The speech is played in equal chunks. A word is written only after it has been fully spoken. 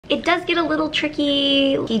It does get a little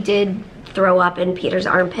tricky. He did throw up in Peter's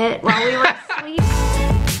armpit while we were asleep.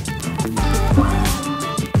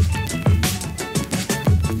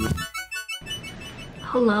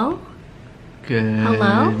 Hello? Good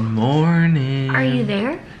Hello? morning. Are you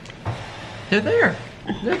there? They're there.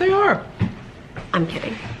 There they are. I'm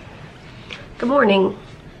kidding. Good morning.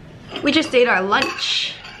 We just ate our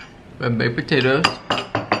lunch. We have baked potatoes.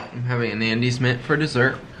 I'm having an Andy's Mint for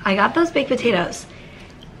dessert. I got those baked potatoes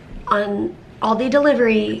on all-day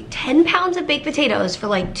delivery. 10 pounds of baked potatoes for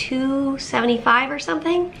like $2.75 or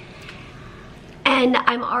something. And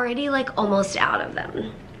I'm already like almost out of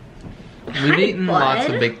them. We've eaten lots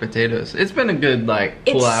of baked potatoes. It's been a good like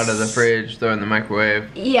pull out of the fridge, throw in the microwave.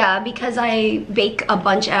 Yeah, because I bake a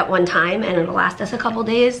bunch at one time and it'll last us a couple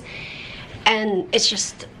days. And it's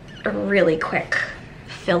just a really quick,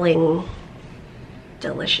 filling,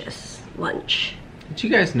 delicious lunch. Did you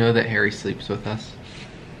guys know that Harry sleeps with us?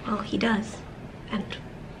 Well, he does. And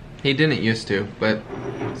he didn't used to, but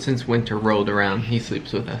since winter rolled around, he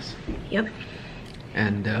sleeps with us. Yep.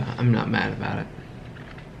 And I'm not mad about it.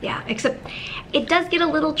 Yeah, except it does get a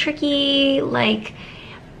little tricky. Like,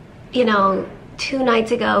 you know, 2 nights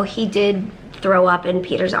ago, he did throw up in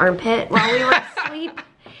Peter's armpit while we were asleep.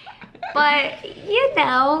 But, you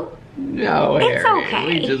know, no, it's Harry, okay.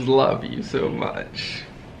 We just love you so much.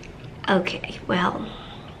 Okay, well,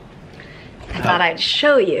 I thought I'd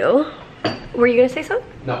show you. Were you gonna say something?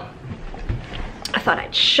 No. I thought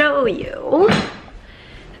I'd show you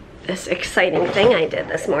this exciting thing I did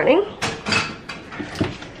this morning.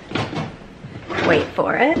 Wait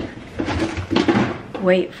for it.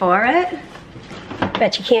 Wait for it.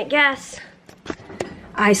 Bet you can't guess.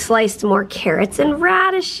 I sliced more carrots and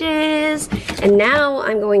radishes, and now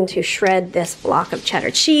I'm going to shred this block of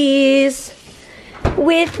cheddar cheese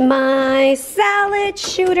with my salad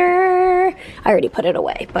shooter. I already put it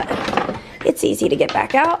away, but it's easy to get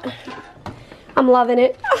back out. I'm loving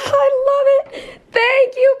it. I love it.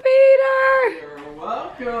 Thank you, Peter. You're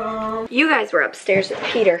welcome. You guys were upstairs with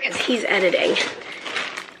Peter because he's editing.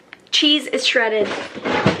 Cheese is shredded.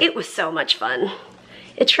 It was so much fun.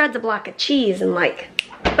 It shreds a block of cheese and like,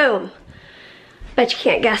 boom. Bet you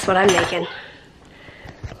can't guess what I'm making.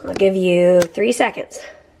 I'll give you 3 seconds.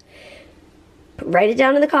 Write it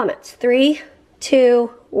down in the comments. 3, 2,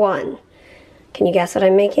 1. Can you guess what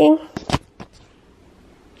I'm making?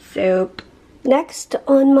 Soup. Next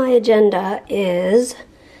on my agenda is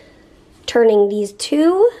turning these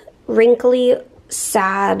 2 wrinkly,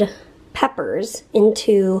 sad peppers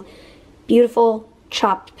into beautiful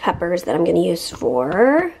chopped peppers that I'm going to use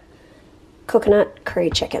for coconut curry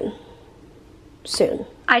chicken soon.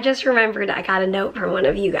 I just remembered I got a note from one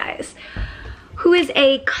of you guys who is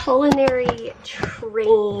a culinary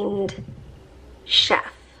trained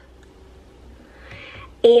chef.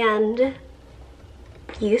 And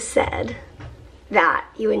you said that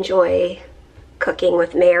you enjoy cooking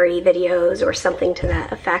with Mary videos or something to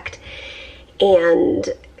that effect. And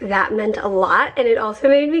that meant a lot. And it also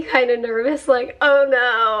made me kind of nervous, like, oh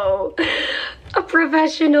no, a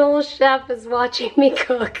professional chef is watching me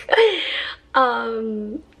cook.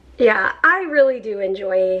 Yeah, I really do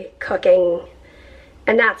enjoy cooking.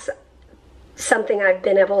 And that's something I've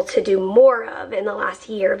been able to do more of in the last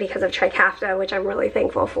year because of Trikafta, which I'm really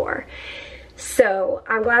thankful for. So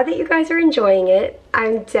I'm glad that you guys are enjoying it.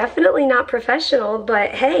 I'm definitely not professional, but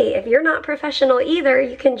hey, if you're not professional either,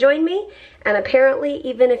 you can join me. And apparently,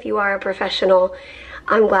 even if you are a professional,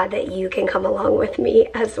 I'm glad that you can come along with me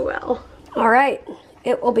as well. All right,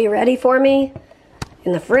 it will be ready for me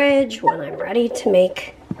in the fridge when I'm ready to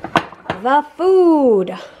make the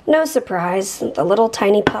food. No surprise, the little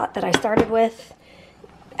tiny pot that I started with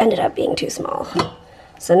ended up being too small.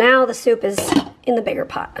 So now the soup is in the bigger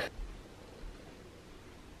pot.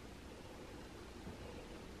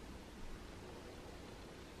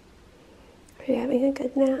 Are you having a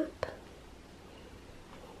good nap?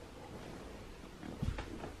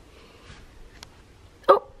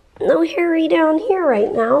 Oh, no Harry down here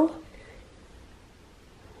right now.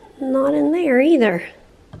 Not in there either.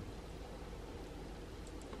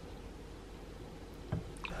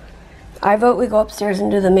 I vote we go upstairs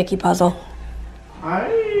and do the Mickey puzzle.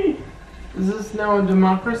 Hi. Is this now a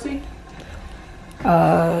democracy?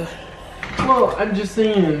 Well, I'm just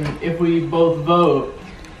saying, if we both vote,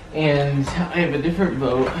 and I have a different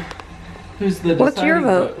vote, who's the deciding vote? What's your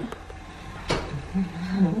vote?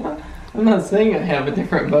 I'm not saying I have a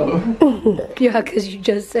different vote. Yeah, because you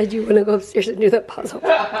just said you want to go upstairs and do that puzzle.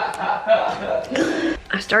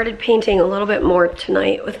 I started painting a little bit more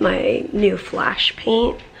tonight with my new flash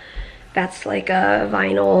paint. That's like a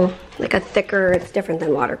vinyl, like a thicker, it's different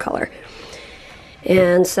than watercolor.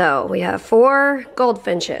 And so we have 4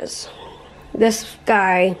 goldfinches. This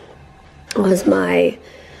guy was my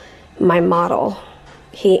model.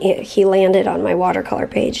 He landed on my watercolor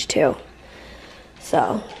page too.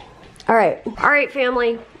 So, all right,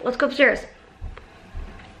 family, let's go upstairs.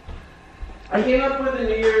 I came up with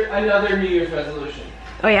another New Year's resolution.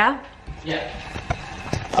 Oh yeah? Yeah.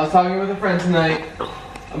 I was talking with a friend tonight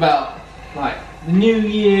about like the new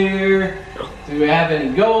year. Do we have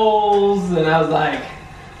any goals? And I was like,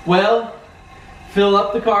 well, fill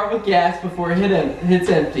up the car with gas before it hits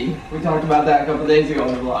empty. We talked about that a couple days ago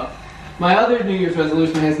in the vlog. My other New Year's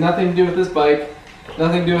resolution has nothing to do with this bike,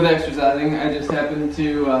 nothing to do with exercising. I just happened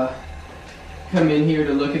to come in here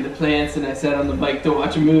to look at the plants, and I sat on the bike to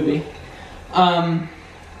watch a movie.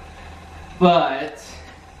 But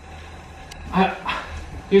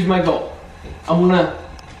here's my goal. I want to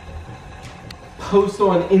post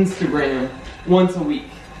on Instagram once a week.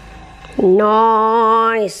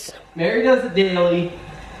 Nice. Mary does it daily.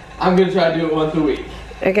 I'm going to try to do it once a week.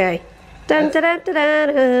 Okay. Dun, dun, dun, dun,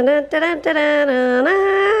 dun, dun, dun, dun, dun,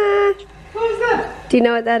 dun. What is that? Do you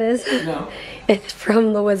know what that is? No. It's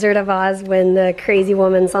from The Wizard of Oz when the crazy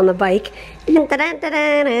woman's on the bike. There you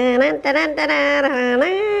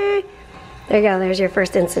go, there's your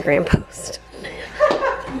first Instagram post.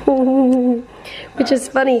 Which is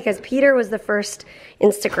funny because Peter was the first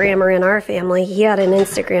Instagrammer in our family. He had an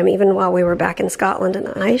Instagram even while we were back in Scotland, and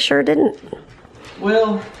I sure didn't.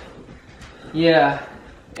 Well, yeah.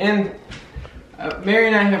 And Mary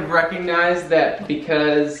and I have recognized that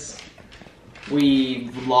because we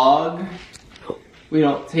vlog, we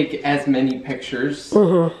don't take as many pictures.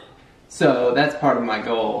 Mm-hmm. So that's part of my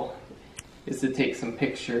goal, is to take some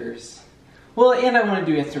pictures. Well, and I want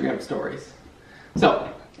to do Instagram stories. So,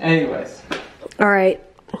 anyways. All right,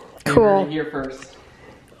 cool. Here first.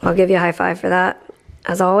 I'll give you a high five for that,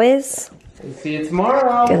 as always. And see you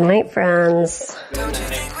tomorrow. Good night, friends. Good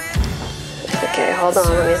night. Okay, hold on,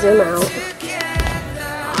 let me zoom out.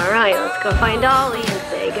 All right, let's go find Ollie and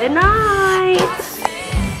say good night.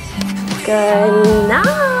 Good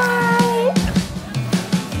night.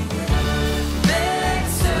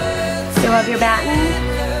 Still have your baton?